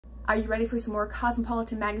Are you ready for some more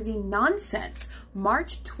Cosmopolitan magazine nonsense?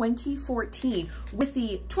 March 2014 with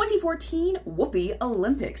the 2014 Whoopie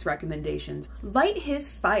Olympics recommendations. Light his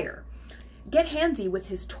fire. Get handsy with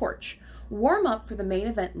his torch. Warm up for the main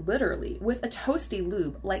event literally with a toasty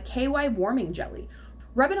lube like KY warming jelly.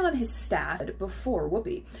 Rub it on his staff before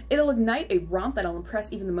Whoopie. It'll ignite a romp that'll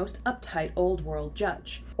impress even the most uptight old world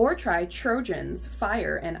judge. Or try Trojan's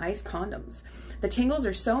fire and ice condoms. The tingles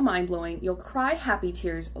are so mind-blowing, you'll cry happy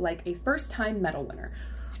tears like a first-time medal winner.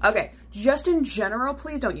 Okay, just in general,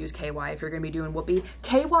 please don't use KY if you're gonna be doing Whoopie.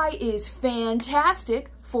 KY is fantastic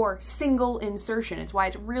for single insertion. It's why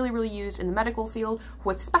it's really used in the medical field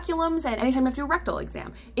with speculums and anytime you have to do a rectal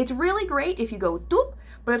exam. It's really great if you go doop,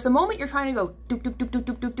 but if the moment you're trying to go doop, doop, doop, doop,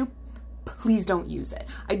 doop, doop, doop, please don't use it.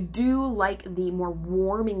 I do like the more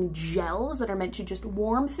warming gels that are meant to just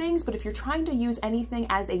warm things, but if you're trying to use anything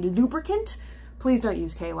as a lubricant, please don't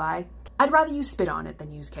use KY. I'd rather you spit on it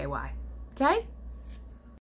than use KY, okay?